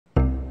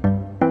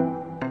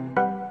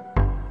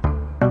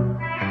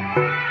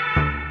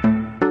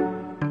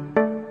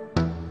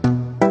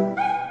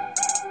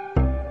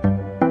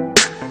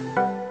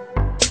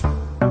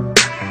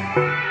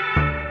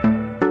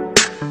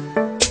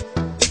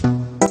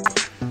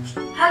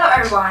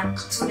everyone,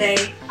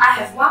 today I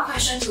have one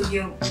question to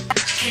you.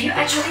 Can you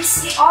actually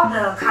see all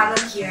the color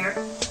here?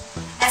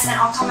 As an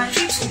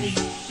optometry tool,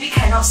 we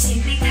cannot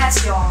simply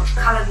test your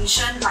color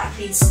vision like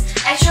this.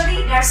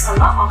 Actually, there's a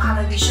lot of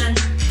color vision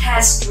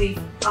tests with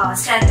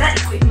standard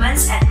equipment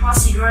and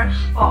procedure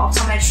for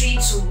optometry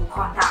to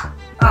conduct.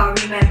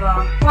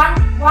 Remember,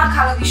 one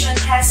color vision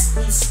test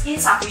is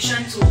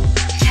insufficient to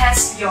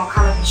test your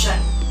color vision.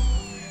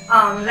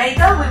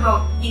 Later, we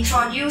will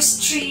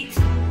introduce 3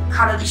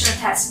 color vision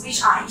tests,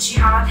 which are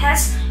Ishihara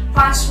Test,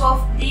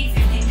 Farnsworth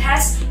D15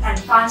 Test, and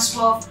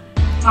Farnsworth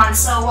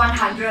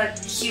monocular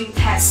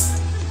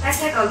Test. Let's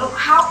take a look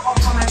how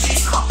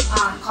optometrists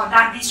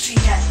conduct these 3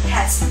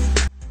 tests.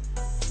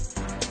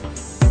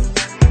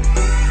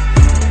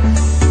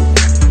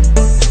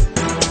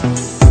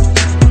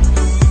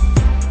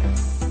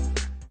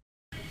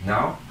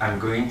 Now, I'm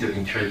going to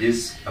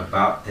introduce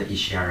about the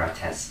Ishihara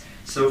test.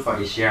 So for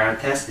Ishihara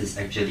test is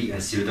actually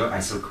a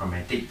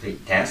pseudo-isochromatic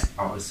plate test,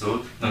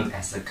 also known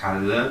as a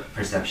color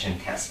perception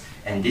test.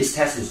 And this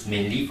test is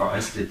mainly for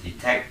us to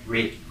detect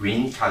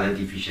red-green color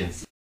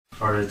deficiency.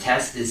 For the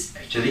test, it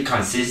actually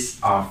consists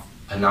of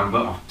a number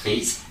of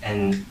plates,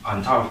 and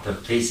on top of the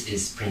plates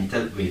is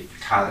printed with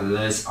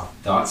colors of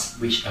dots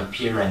which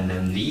appear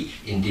randomly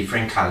in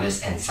different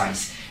colors and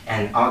size.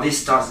 And all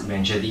these dots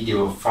eventually they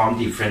will form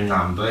different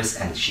numbers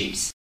and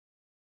shapes.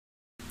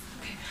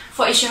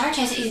 For Ishihara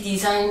test, it is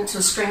designed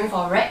to screen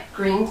for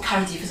red-green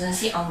color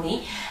deficiency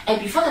only. And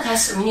before the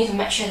test, we need to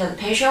make sure that the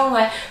patient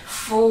wear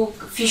full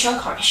vision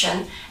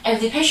correction. And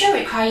if the patient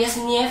requires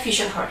near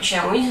vision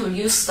correction, we need to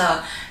use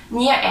the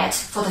near edge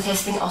for the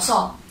testing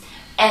also.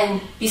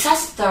 And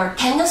besides, the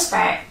tandem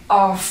spread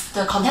of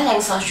the contact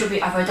lenses should be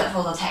avoided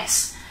for the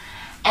test.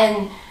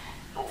 And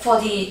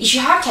for the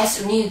Ishihara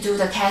test, we need to do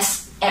the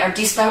test at a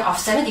distance of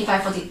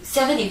 75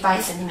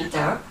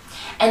 cm.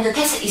 And the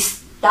test is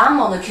done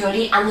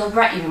monocularly under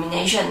bright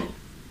illumination.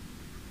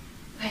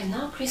 Okay,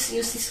 now please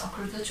use this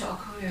occluder to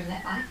occlude your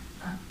left eye.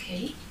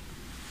 Okay.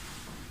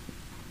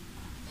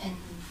 And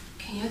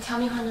can you tell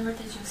me what number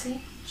did you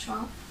see?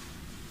 12?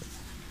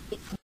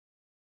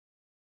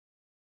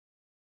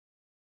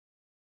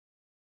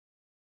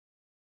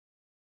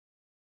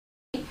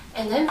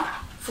 And then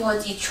for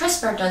the trace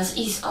burdens,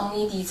 it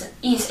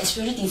is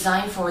especially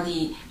designed for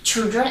the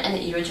children and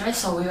the illiterate,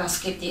 so we will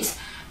skip this.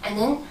 And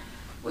then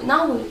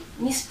now,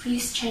 miss,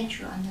 please change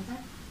your underwear.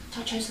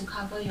 Touch to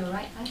cover your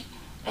right eye,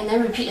 and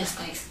then repeat the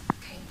steps.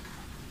 Okay.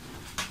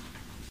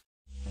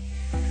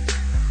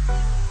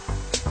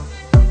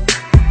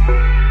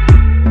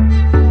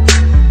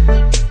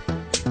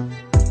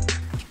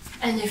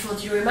 And for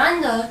the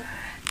reminder,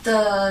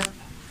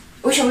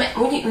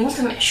 we need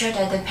to make sure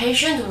that the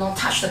patient do not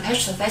touch the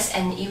patch surface,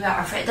 and it will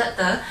affect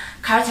the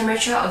color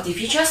temperature of the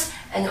features.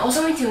 And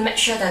also we need to make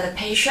sure that the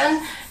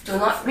patient do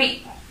not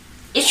read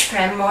each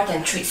frame more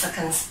than 3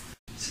 seconds.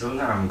 So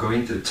now I'm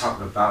going to talk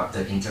about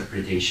the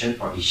interpretation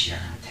for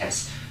Ishihara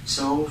test.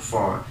 So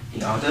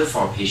in order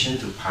for a patient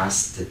to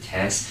pass the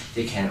test,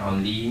 they can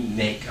only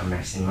make a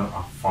maximum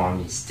of 4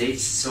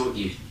 mistakes. So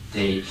if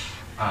they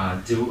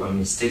do a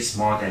mistakes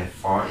more than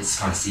 4, it's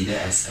considered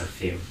as a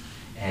fail.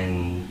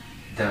 And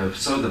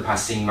so the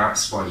passing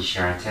marks for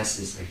Ishihara test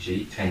is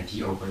actually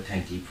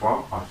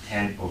 20/24 or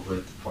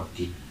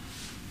 10/40.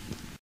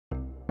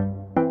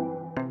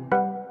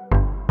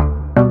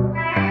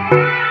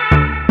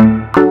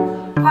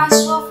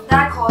 Farnsworth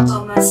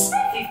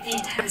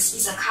D15 test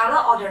is a color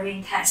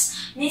ordering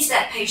test. Means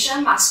that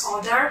patient must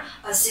order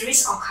a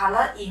series of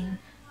color in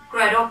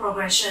gradual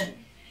progression.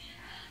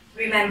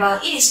 Remember,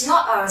 it is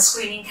not a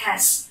screening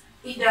test.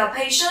 If the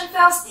patient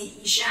fails the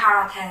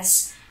Ishihara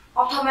test,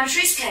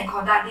 optometrists can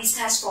conduct this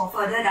test for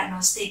further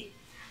diagnostic.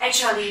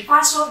 Actually,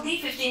 Farnsworth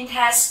D15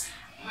 test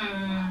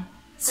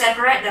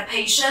separate the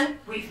patient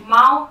with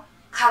mild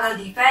color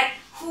defect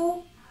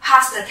who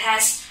pass the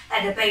test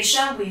and the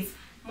patient with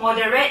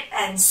moderate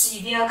and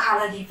severe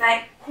color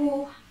defect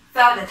who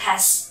fail the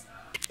test.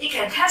 It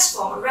can test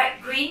for red,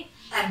 green,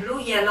 and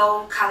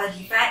blue-yellow color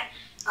defect,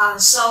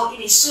 so it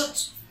is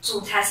suited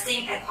to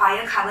testing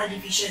acquired color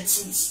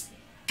deficiencies.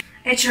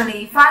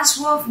 Actually,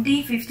 Farnsworth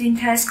D15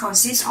 test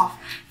consists of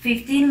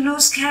 15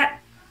 loose caps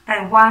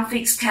and 1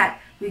 fixed cap.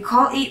 We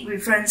call it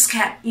reference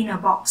cap in a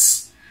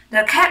box.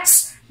 The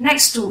caps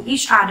next to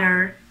each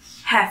other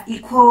have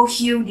equal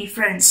hue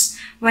difference.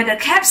 When the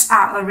caps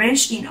are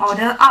arranged in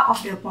order out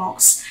of the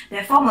box,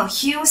 they form a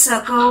hue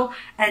circle,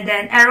 and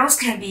then arrows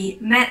can be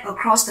made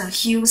across the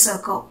hue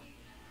circle.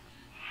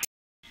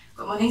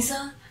 Good morning,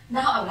 sir.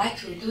 Now I would like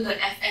to do the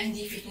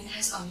D15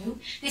 test on you.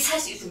 This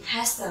test is to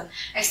test the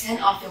extent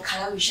of your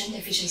color vision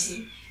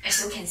deficiency. As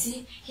you can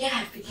see, here I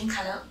have 15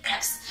 color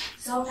caps.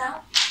 So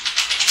now,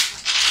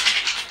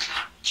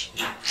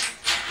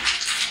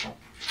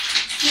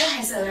 here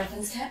has a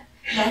reference cap.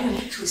 Then you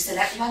need to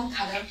select one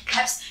color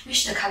caps,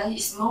 which the color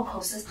is more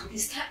closest to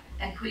this cap,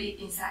 and put it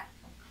inside.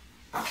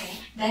 Okay.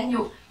 Then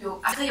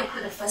after you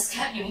put the first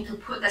cap, you need to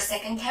put the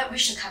second cap,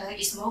 which the color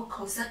is more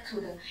closer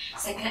to the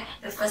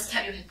first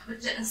cap you have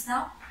put just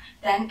now.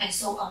 Then and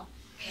so on.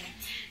 Okay.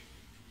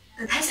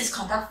 The test is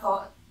conducted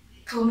for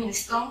 2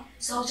 minutes long,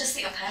 so just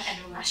take your time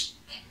and don't rush.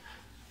 Okay.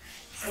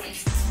 So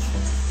next.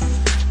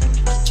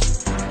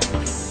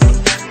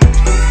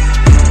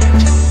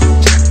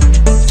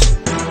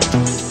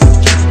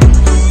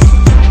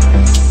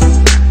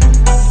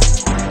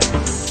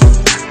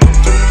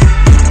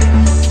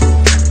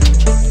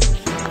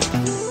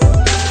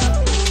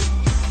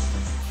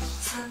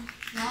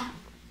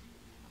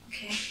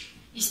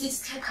 Is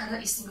this cap color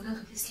is similar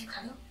to this cap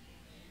color?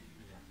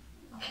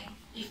 Okay.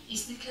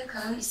 Is this cap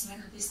color is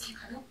similar to this cap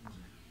color?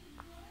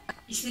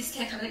 Is this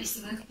cap color is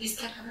similar to this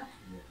cap color?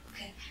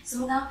 Okay.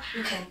 So now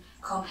you can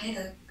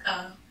compare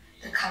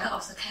the color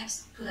of the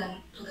caps to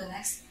the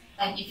next,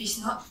 and if it's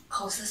not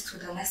closest to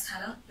the next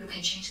color, you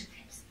can change the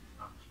caps.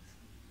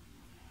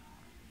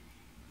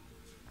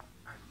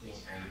 I think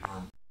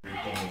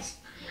everything is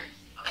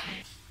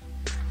okay.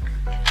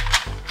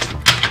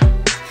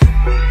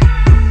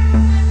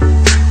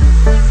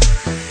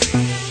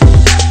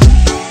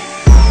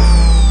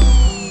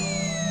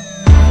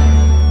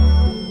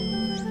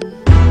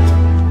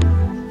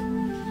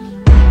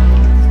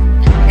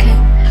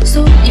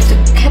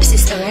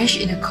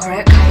 In the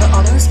correct color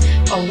orders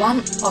or 1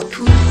 or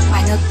 2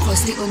 minor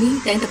crossing only,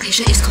 then the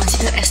patient is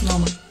considered as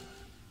normal.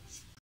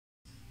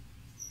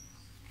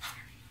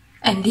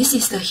 And this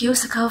is the hue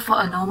circle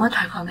for a normal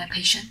trichromatic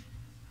patient.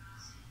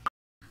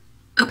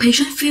 A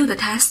patient fails the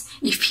test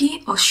if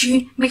he or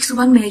she makes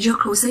 1 major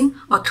crossing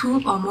or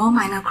 2 or more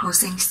minor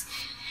crossings.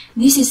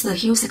 This is the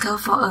hue circle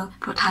for a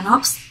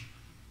protanops.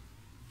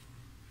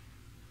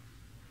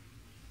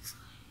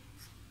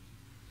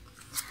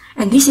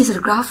 And this is the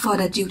graph for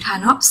the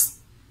deutanops.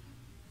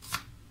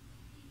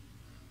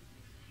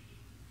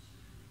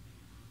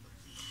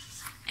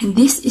 And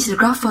this is the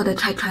graph for the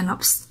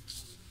triclinops.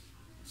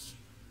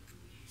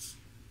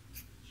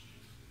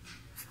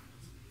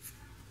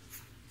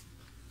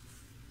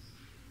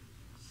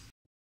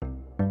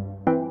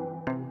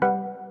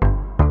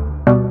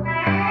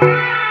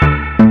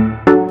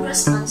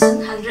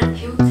 FM100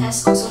 hue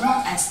test, also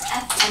known as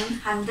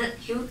FM100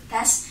 hue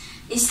test,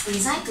 is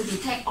designed to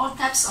detect all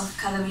types of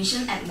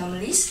coloration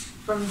abnormalities,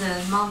 from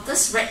the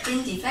mountainous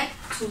red-green defect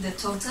to the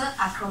total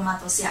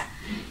achromatosia.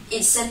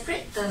 It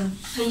separates the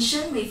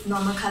patient with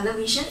normal color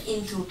vision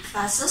into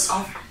classes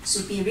of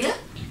superior,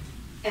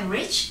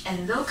 average,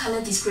 and low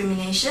color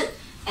discrimination,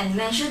 and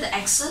measure the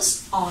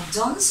excess or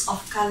zones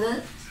of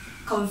color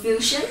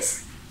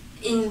confusions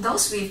in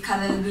those with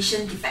color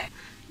vision defect.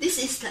 This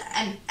is the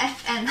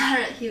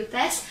FM100 hue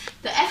test.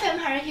 The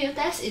FM100 hue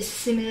test is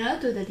similar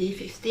to the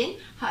D15.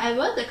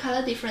 However, the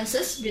color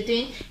differences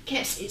between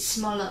caps is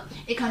smaller.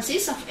 It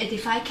consists of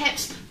 85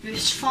 caps,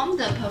 which form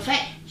the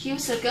perfect hue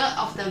circle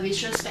of the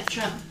visual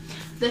spectrum.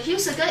 The hue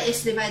circle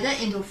is divided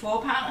into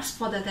 4 parts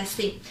for the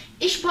testing.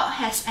 Each part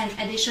has an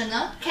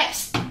additional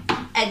caps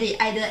at the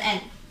either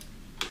end.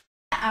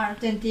 There are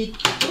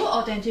 22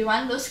 or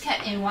 21 loose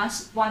caps in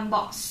one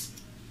box.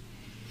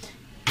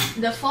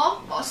 The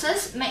 4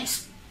 boxes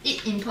makes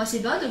it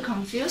impossible to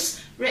confuse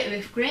red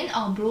with green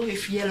or blue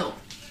with yellow.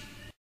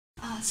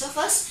 So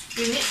first,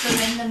 we need to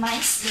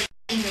randomize the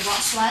in the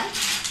box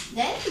 1.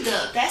 Then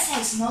the test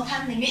has no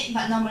time limit,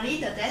 but normally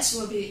the test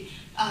will be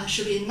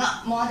should be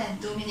not more than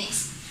 2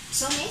 minutes.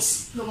 So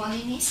Miss, good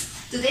morning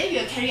Miss. Today we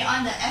will carry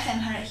on the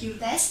FM100 hue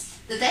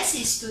test. The test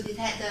is to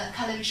detect the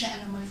color vision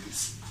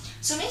abnormalities.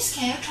 So Miss,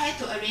 can you try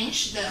to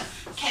arrange the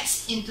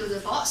caps into the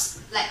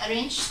box, like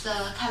arrange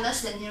the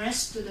colors that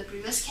nearest to the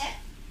previous cap?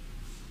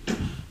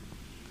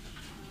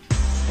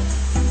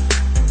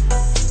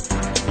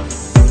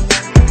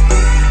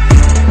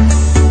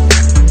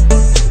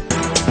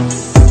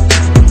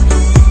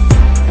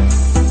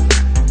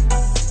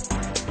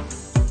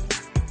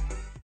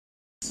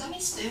 So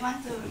Miss, do you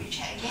want to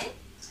recheck again?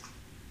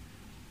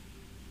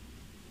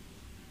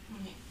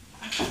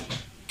 Okay.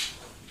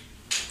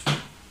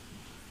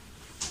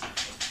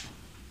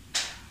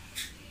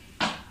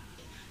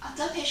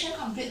 After patient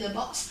complete the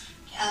box,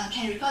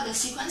 can record the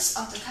sequence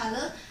of the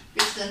color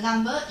with the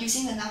number,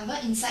 using the number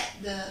inside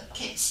the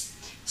caps.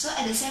 So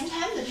at the same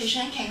time, the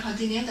patient can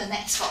continue the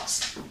next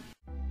box.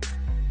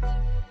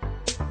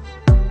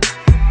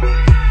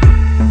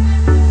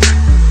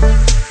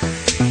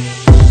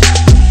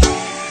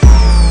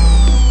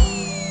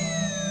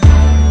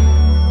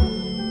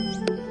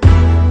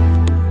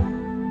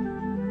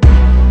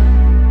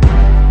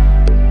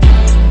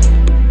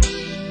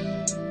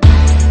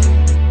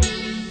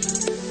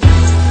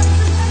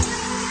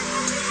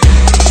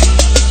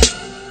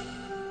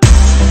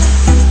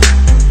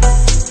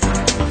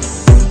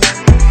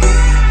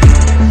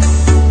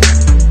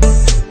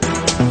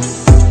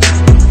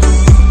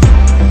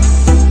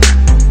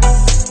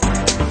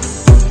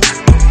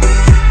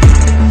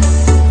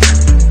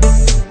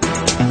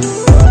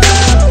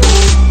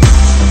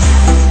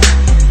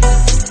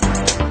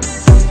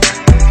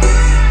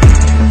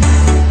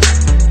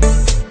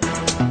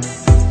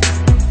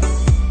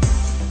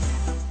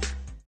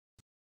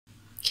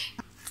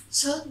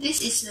 So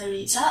this is the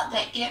result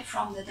that get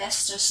from the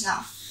test just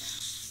now.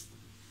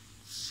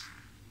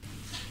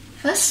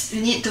 First, we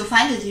need to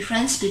find the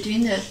difference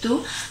between the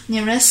 2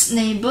 nearest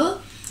neighbor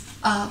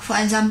For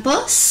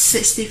example,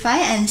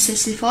 65 and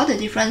 64, the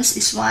difference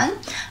is 1.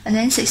 And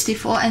then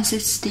 64 and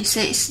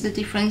 66, the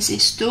difference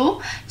is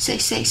 2.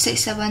 66,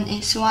 67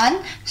 is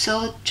 1.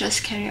 So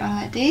just carry on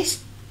like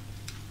this.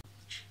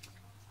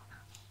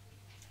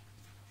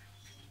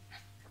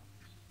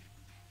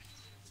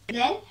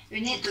 Then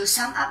we need to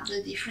sum up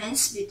the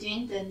difference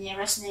between the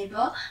nearest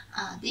neighbor.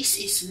 This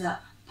is the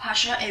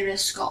partial area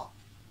score.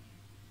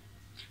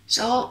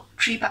 So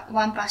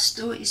 1 plus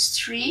 2 is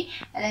 3,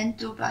 and then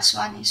 2 plus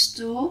 1 is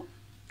 2,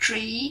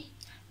 3,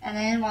 and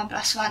then 1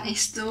 plus 1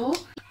 is 2,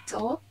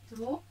 2,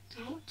 2,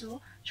 2,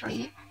 2,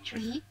 3,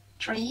 3,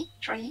 3,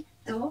 3,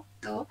 2,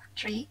 2,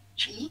 3,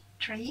 3,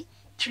 3,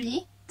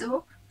 3,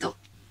 2, 2.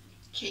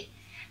 Okay.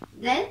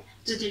 Then,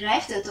 to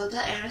derive the total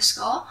area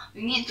score,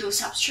 we need to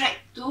subtract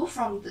 2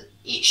 from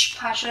each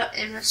partial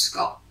area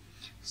score.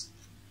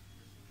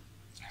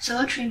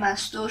 So 3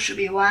 minus 2 should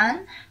be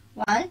 1,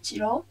 1,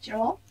 0,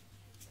 0.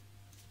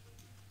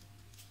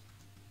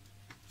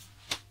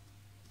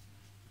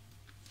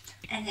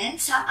 And then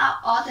sum up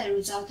all the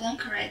resultant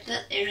corrected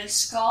area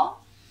score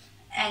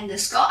and the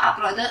score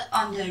uploaded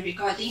on the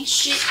recording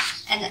sheet,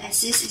 and the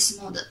axis is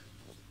modeled.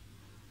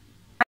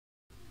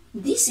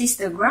 This is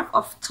the graph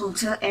of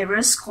total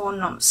error score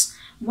norms.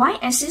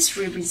 Y-axis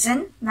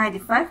represent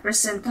 95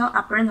 percentile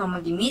upper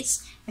normal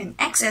limits, and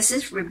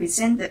x-axis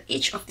represent the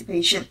age of the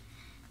patient.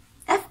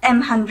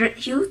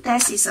 FM100 Hill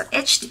test is an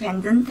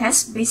age-dependent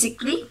test.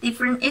 Basically,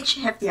 different age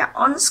have their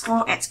own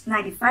score at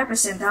 95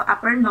 percentile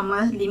upper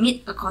normal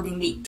limit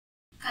accordingly.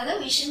 Color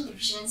vision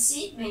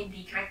deficiency may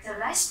be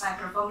characterized by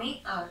performing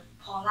a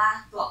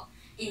polar plot.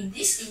 In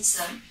this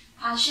instance,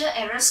 partial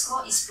error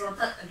score is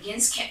plotted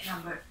against cap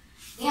number.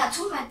 There are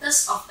 2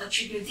 methods of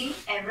attributing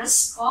error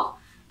score,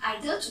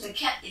 either to the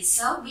cap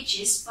itself, which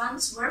is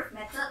Farnsworth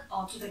method,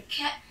 or to the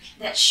cap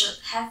that should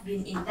have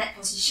been in that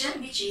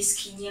position, which is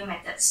Kinnear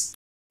methods.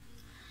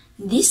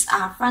 These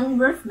are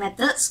Farnsworth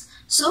methods.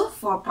 So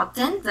for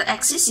potent, the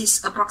axis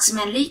is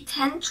approximately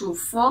 10 to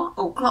 4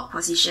 o'clock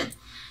position.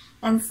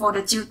 And for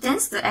the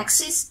tiltance, the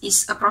axis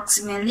is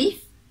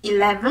approximately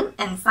 11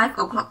 and 5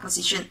 o'clock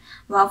position,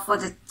 while for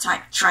the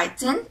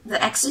triton,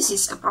 the axis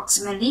is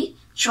approximately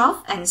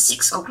 12 and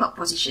 6 o'clock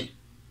position.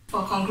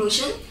 For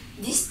conclusion,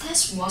 this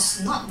test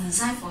was not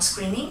designed for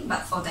screening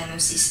but for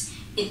diagnosis.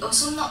 It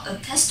also not a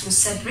test to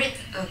separate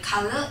a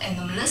color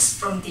anomalous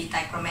from the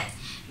dichromat,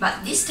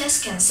 but this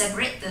test can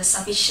separate the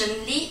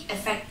sufficiently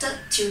affected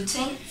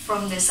tiltant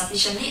from the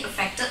sufficiently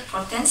affected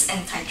protons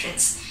and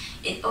titrants.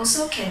 It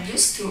also can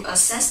use to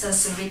assess the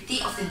severity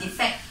of the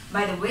defect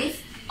by the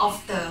weight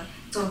of the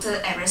total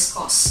error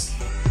scores.